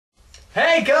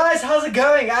Hey guys, how's it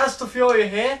going? Astlefuria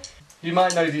here. You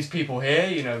might know these people here.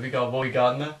 You know, we got Roy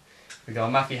Gardner, we got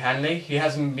Matthew Hanley. He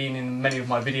hasn't been in many of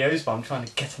my videos, but I'm trying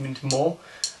to get him into more.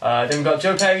 Then we've got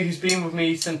Joe Perry, who's been with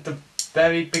me since the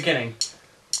very beginning.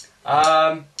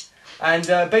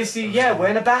 Basically, yeah, we're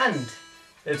in a band.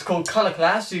 It's called Colour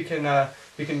Class. You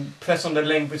can press on the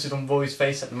link, which is on Roy's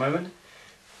face at the moment.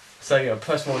 So yeah,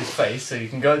 press Roy's face, so you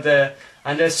can go there.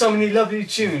 And there's so many lovely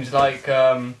tunes like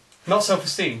Not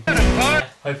Self-Esteem.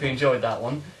 Hope you enjoyed that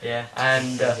one. Yeah.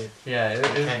 And yeah,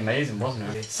 it was amazing,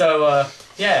 wasn't it? So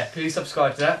yeah, please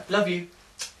subscribe to that. Love you.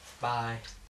 Bye.